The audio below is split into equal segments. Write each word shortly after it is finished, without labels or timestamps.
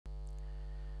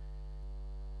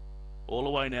All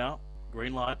away now.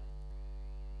 Green light.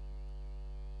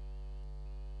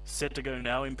 Set to go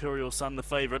now. Imperial Sun the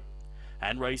favourite.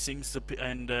 And racing,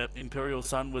 and Imperial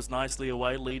Sun was nicely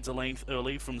away, leads a length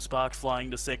early from Sparks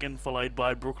Flying to second, followed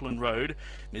by Brooklyn Road.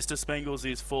 Mr. Spangles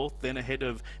is fourth, then ahead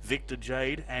of Victor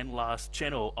Jade and Last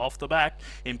Channel. Off the back,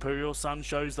 Imperial Sun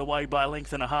shows the way by a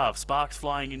length and a half. Sparks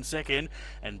Flying in second,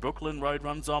 and Brooklyn Road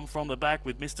runs on from the back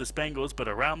with Mr. Spangles, but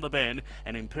around the bend,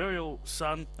 and Imperial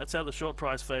Sun, that's how the short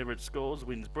price favourite scores,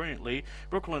 wins brilliantly.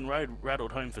 Brooklyn Road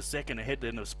rattled home for second, ahead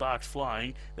then of Sparks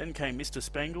Flying. Then came Mr.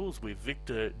 Spangles with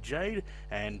Victor Jade,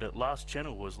 and Last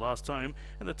Channel was last home,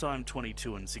 and the time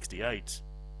 22:68.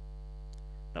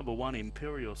 Number 1,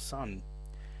 Imperial Sun,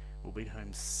 will beat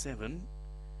home 7.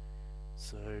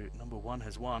 So number 1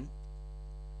 has won.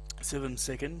 7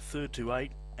 second, third to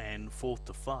 8, and fourth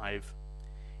to 5.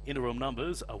 Interim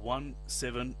numbers are 1,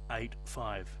 7, 8,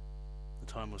 5. The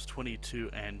time was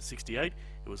 22:68.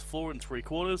 It was 4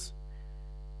 3/4,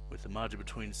 with the margin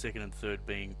between second and third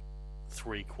being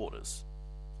 3/4.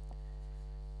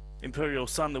 Imperial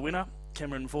Sun the winner.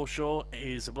 Cameron Forshaw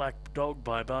is a black dog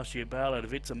by Barshia Bale out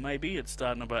of It's a Maybe. It's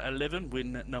start number 11,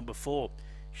 win number 4.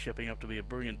 Shaping up to be a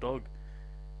brilliant dog.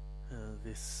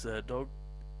 This dog,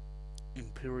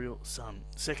 Imperial Sun.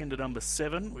 Second to number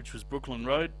 7, which was Brooklyn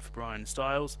Road for Brian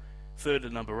Stiles. Third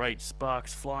to number 8,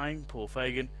 Sparks Flying, Paul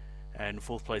Fagan. And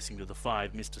fourth placing to the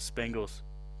 5, Mr. Spangles.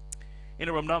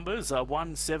 Interim numbers are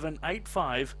 1, 7, 8,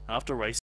 5 after race.